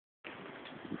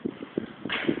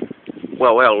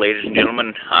Well, ladies and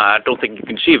gentlemen, I don't think you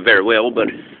can see it very well, but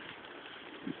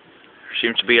there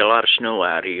seems to be a lot of snow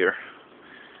out here.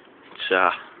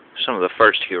 It's some of the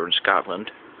first here in Scotland.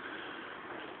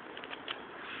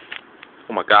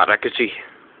 Oh my God, I could see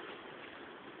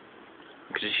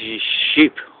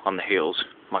sheep on the hills.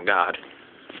 My God,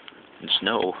 and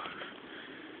snow.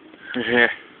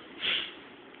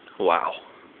 Wow.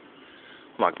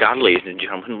 My God, ladies and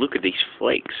gentlemen, look at these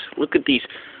flakes. Look at these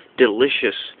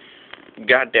delicious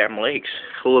goddamn lakes.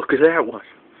 Look at that one.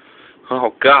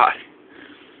 Oh God,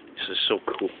 this is so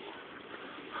cool.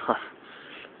 Huh.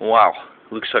 Wow,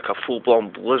 looks like a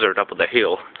full-blown blizzard up on the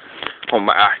hill. Oh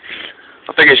my,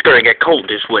 I think it's gonna get cold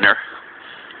this winter.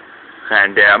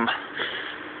 And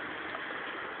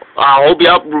I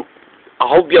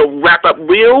hope you wrap up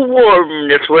real warm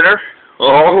this winter.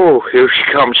 Oh, here she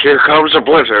comes. Here comes the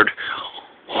blizzard.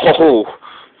 Oh,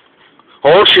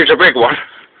 she's a big one.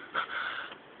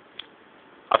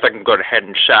 I think I'm going to head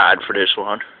inside for this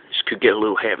one. This could get a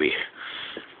little heavy.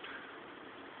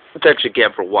 Thanks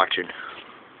again for watching.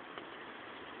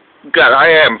 God, I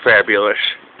am fabulous.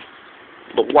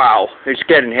 But wow, it's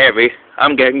getting heavy.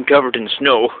 I'm getting covered in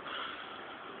snow.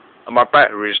 And my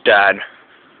battery's died.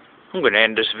 I'm going to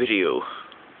end this video.